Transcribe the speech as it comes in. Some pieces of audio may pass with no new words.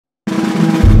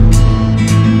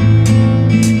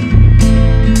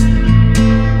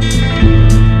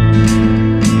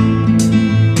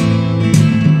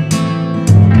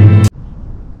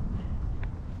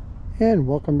And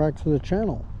welcome back to the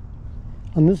channel.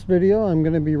 On this video I'm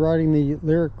going to be riding the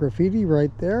Lyric Graffiti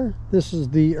right there. This is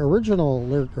the original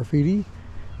Lyric Graffiti,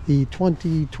 the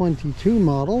 2022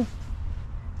 model.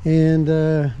 And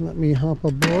let me hop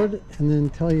aboard and then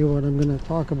tell you what I'm going to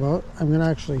talk about. I'm going to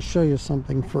actually show you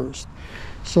something first.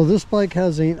 So this bike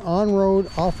has an on-road,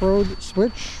 off-road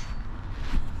switch,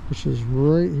 which is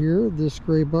right here, this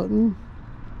gray button.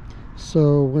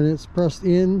 So when it's pressed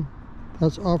in,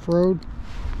 that's off-road,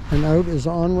 and out is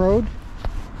on-road.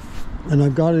 And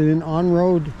I've got it in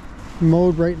on-road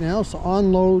mode right now. So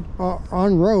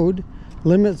on-road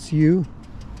limits you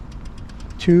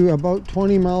to about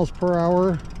 20 miles per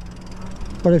hour.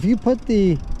 But if you put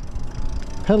the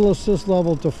pedal assist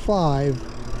level to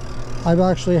 5, I've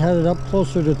actually had it up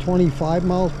closer to 25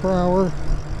 miles per hour.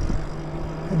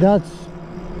 That's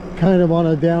kind of on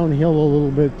a downhill a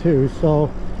little bit too.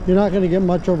 So you're not going to get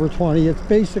much over 20. It's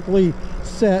basically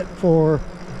set for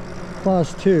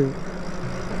class 2.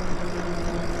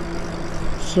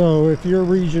 So if your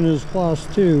region is class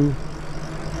 2,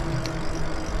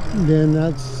 then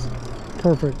that's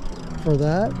perfect for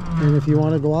that. And if you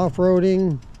want to go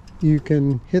off-roading, you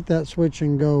can hit that switch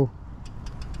and go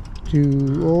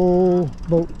to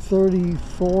about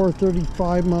 34,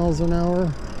 35 miles an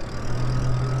hour.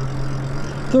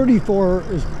 34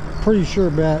 is pretty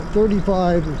sure bet.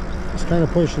 35 is kind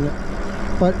of pushing it.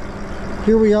 But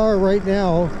here we are right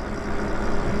now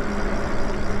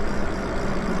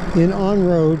in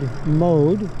on-road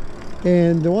mode.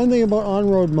 And the one thing about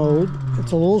on-road mode,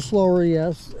 it's a little slower,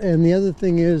 yes, and the other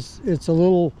thing is it's a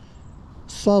little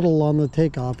subtle on the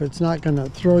takeoff. It's not going to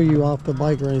throw you off the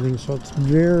bike or anything, so it's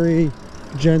very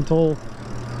gentle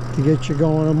to get you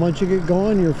going, and once you get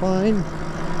going, you're fine.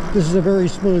 This is a very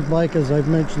smooth bike, as I've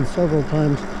mentioned several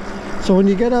times. So when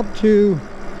you get up to,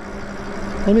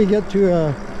 let me get to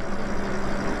a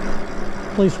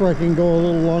place where I can go a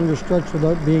little longer stretch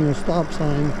without being a stop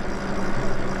sign.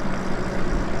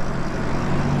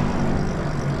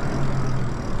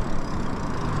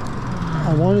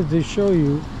 I wanted to show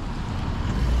you,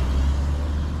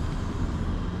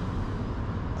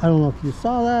 I don't know if you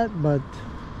saw that, but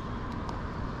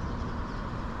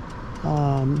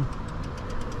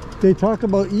they talk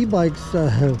about e-bikes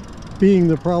being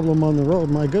the problem on the road.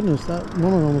 My goodness, that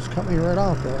woman almost cut me right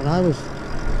off there, and I was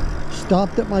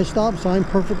stopped at my stop sign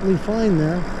perfectly fine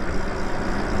there,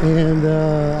 and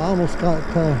I almost got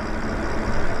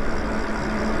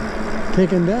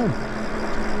taken down.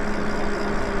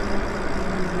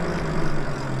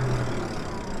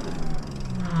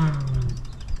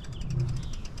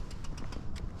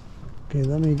 Okay,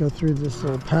 let me go through this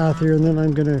little path here, and then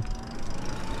I'm gonna,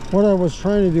 what I was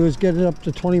trying to do is get it up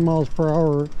to 20 miles per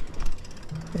hour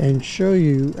and show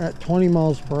you at 20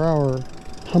 miles per hour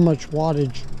how much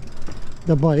wattage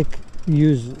the bike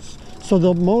uses. So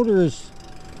the motor is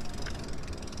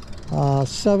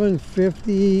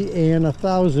 750 and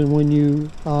 1000 when you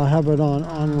have it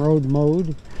on road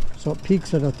mode. So it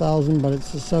peaks at 1000, but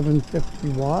it's a 750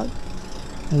 watt.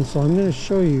 And so I'm going to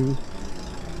show you.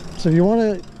 So if you want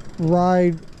to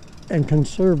ride and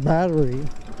conserve battery,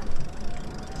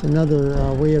 it's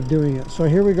another way of doing it. So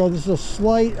here we go. This is a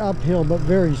slight uphill, but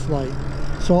very slight,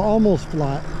 so almost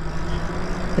flat.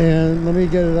 And let me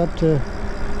get it up to,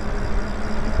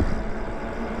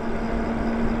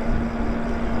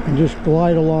 and just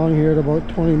glide along here at about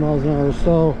 20 miles an hour.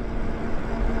 So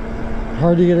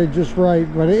hard to get it just right,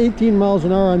 but at 18 miles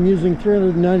an hour I'm using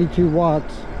 392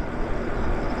 watts.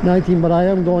 19, but I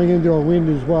am going into a wind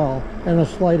as well, and a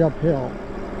slight uphill.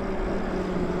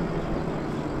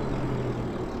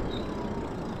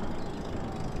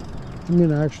 I'm going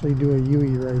to actually do a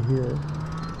UE right here.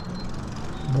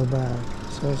 Go back.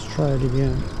 So let's try it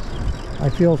again. I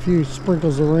feel a few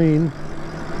sprinkles of rain.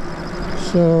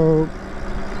 So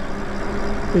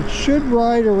it should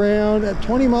ride around at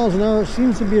 20 miles an hour. It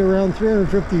seems to be around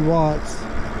 350 watts.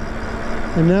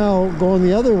 And now going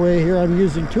the other way here, I'm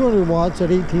using 200 watts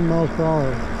at 18 miles per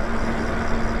hour.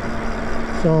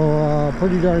 So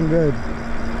pretty darn good.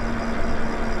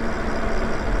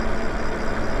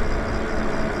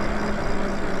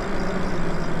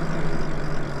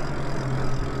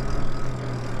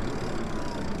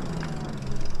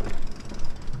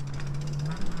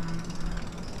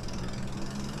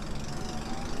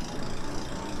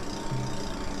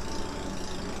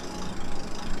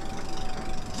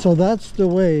 So that's the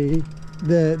way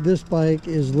that this bike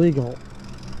is legal,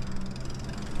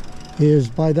 is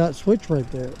by that switch right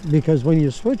there. Because when you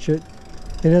switch it,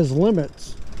 it has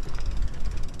limits.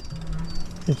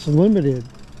 It's limited.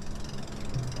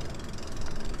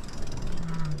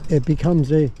 It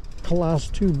becomes a class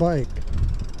 2 bike.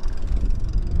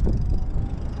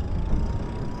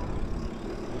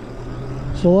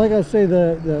 So like I say,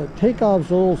 the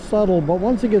takeoff's a little subtle, but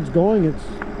once it gets going,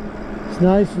 it's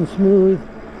nice and smooth.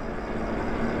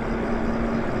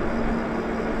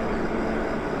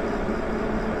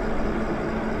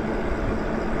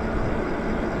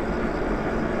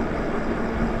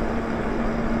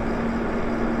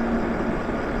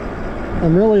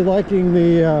 I'm really liking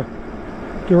the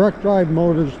direct drive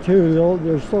motors too.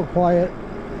 They're so quiet.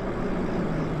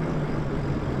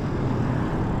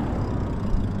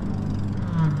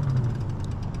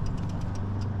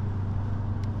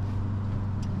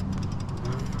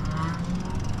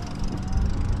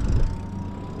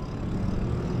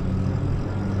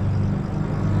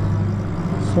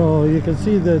 So you can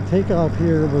see the takeoff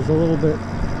here was a little bit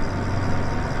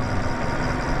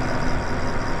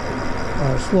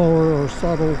slower or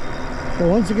subtle. But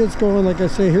once it gets going, like I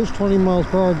say, here's 20 miles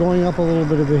per hour going up a little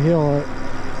bit of a hill at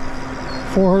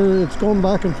 400. It's going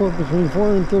back and forth between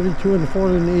 432 and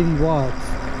 480 watts.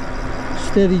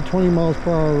 Steady 20 miles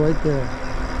per hour right there.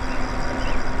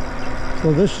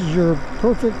 So this is your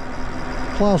perfect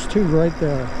class 2 right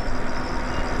there.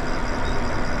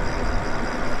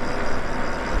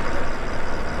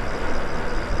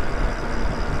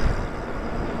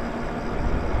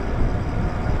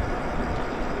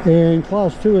 And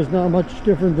class 2 is not much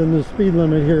different than the speed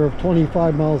limit here of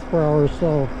 25 miles per hour,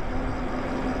 so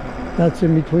that's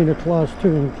in between a class 2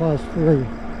 and a class 3.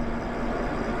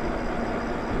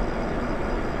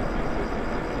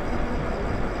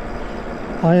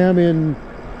 I am in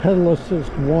pedal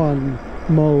assist 1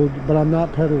 mode, but I'm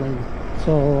not pedaling,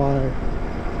 so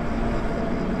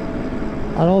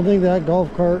I don't think that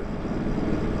golf cart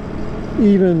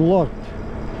even looked.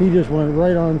 He just went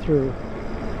right on through.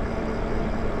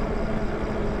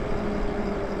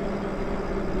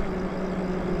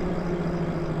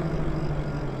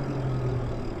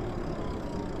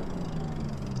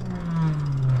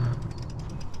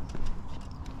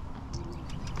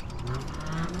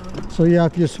 So yeah,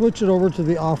 if you switch it over to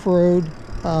the off-road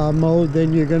mode,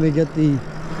 then you're going to get the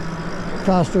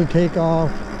faster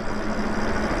takeoff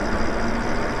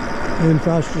and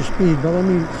faster speed. But let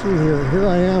me see here. Here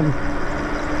I am.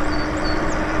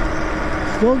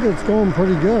 Still gets going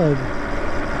pretty good.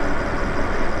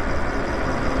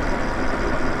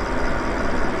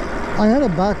 I had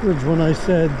it backwards when I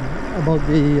said about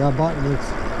the button.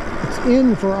 It's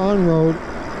in for on-road,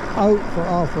 out for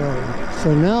off-road.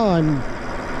 So now I'm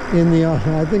in the,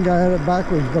 I think I had it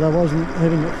backwards, but I wasn't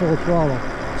hitting it full throttle.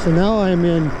 So now I'm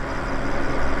in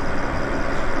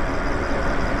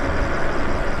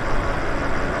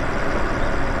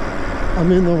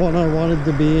the one I wanted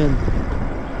to be in.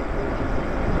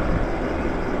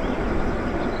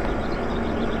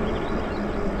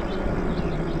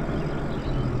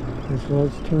 Okay, so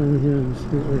let's turn here and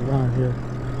see what we got here.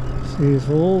 See, it's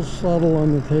a little subtle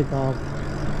on the takeoff.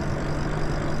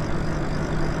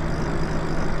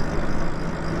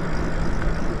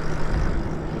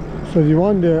 So if you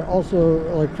wanted to also,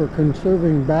 like for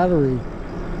conserving battery,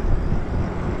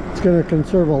 it's going to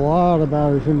conserve a lot of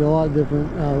battery. It's going to be a lot different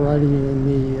riding it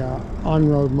in the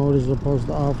on-road mode as opposed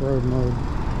to off-road mode.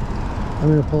 I'm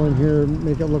going to pull in here and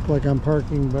make it look like I'm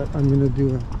parking, but I'm going to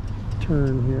do a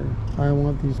turn here. I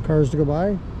want these cars to go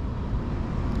by.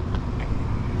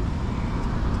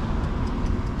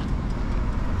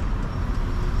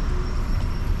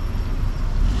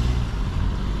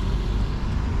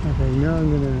 Okay, now I'm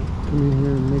going to come in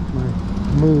here and make my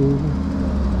move.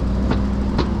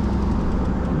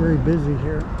 Very busy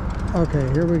here.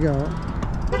 Okay, here we go.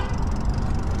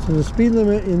 So the speed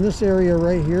limit in this area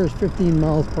right here is 15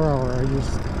 miles per hour.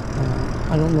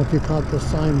 I don't know if you caught the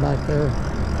sign back there.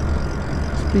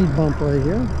 Speed bump right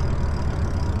here.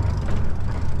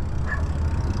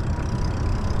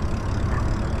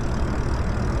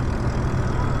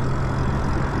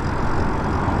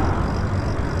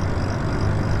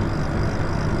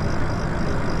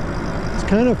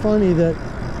 Kind of funny that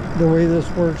the way this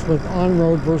works with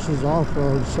on-road versus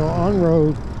off-road. So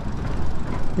on-road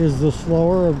is the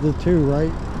slower of the two,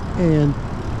 right? And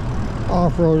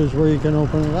off-road is where you can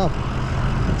open it up.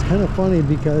 It's kind of funny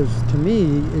because to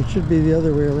me it should be the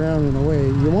other way around in a way.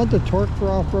 You want the torque for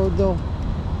off-road though,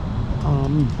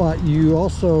 but you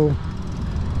also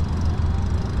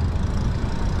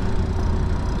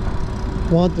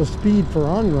want the speed for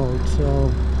on-road. So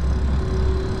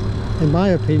in my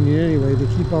opinion anyway, to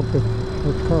keep up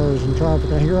with cars and traffic.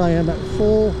 Now here I am at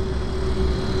full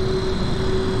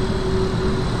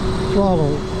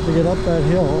throttle to get up that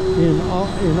hill in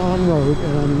on-road,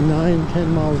 and I'm 9-10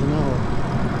 miles an hour.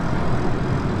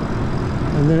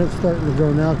 And then it's starting to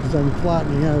go now because I'm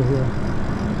flattening out here.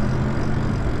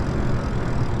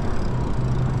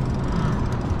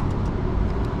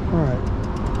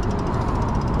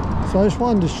 So I just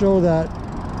wanted to show that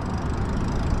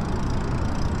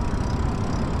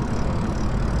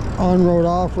on-road,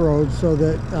 off-road, so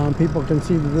that people can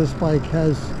see that this bike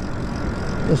has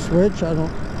a switch. I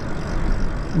don't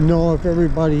know if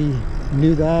everybody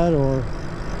knew that,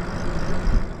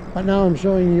 but now I'm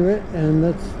showing you it, and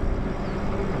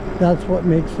that's what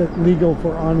makes it legal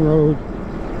for on-road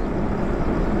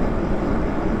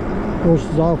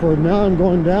versus off-road. Now I'm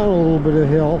going down a little bit of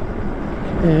hill,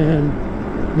 and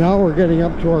now we're getting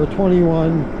up to our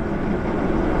 21,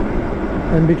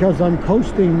 and because I'm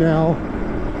coasting now,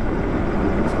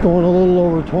 it's going a little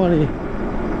over 20,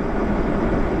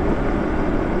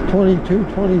 22,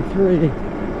 23.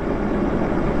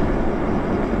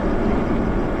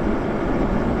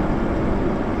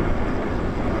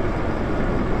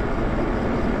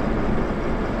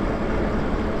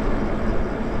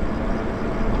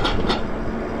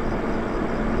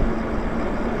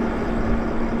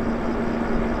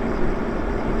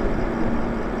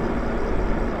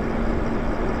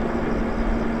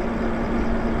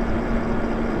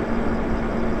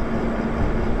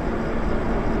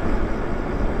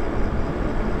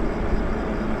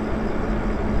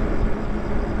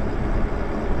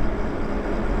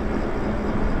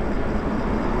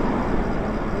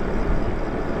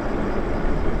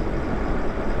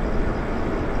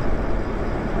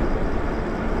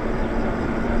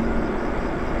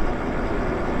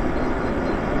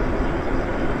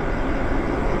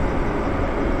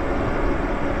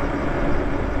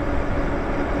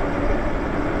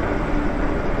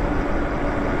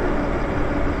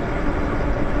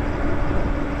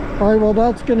 Alright, well,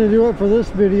 that's going to do it for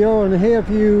this video. And hey, if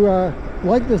you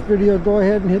like this video, go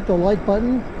ahead and hit the like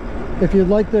button. If you'd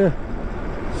like to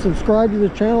subscribe to the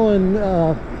channel and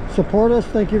support us,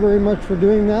 thank you very much for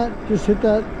doing that. Just hit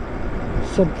that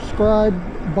subscribe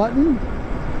button.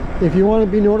 If you want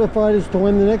to be notified as to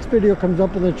when the next video comes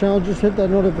up on the channel, just hit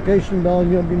that notification bell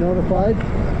and you'll be notified.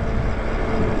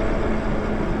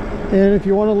 And if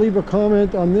you want to leave a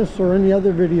comment on this or any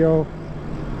other video,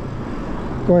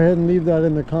 go ahead and leave that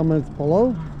in the comments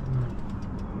below.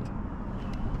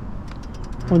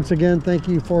 Once again, thank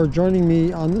you for joining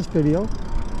me on this video.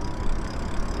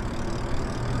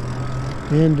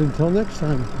 And until next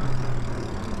time,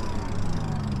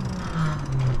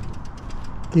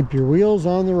 keep your wheels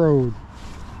on the road.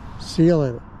 See you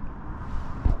later.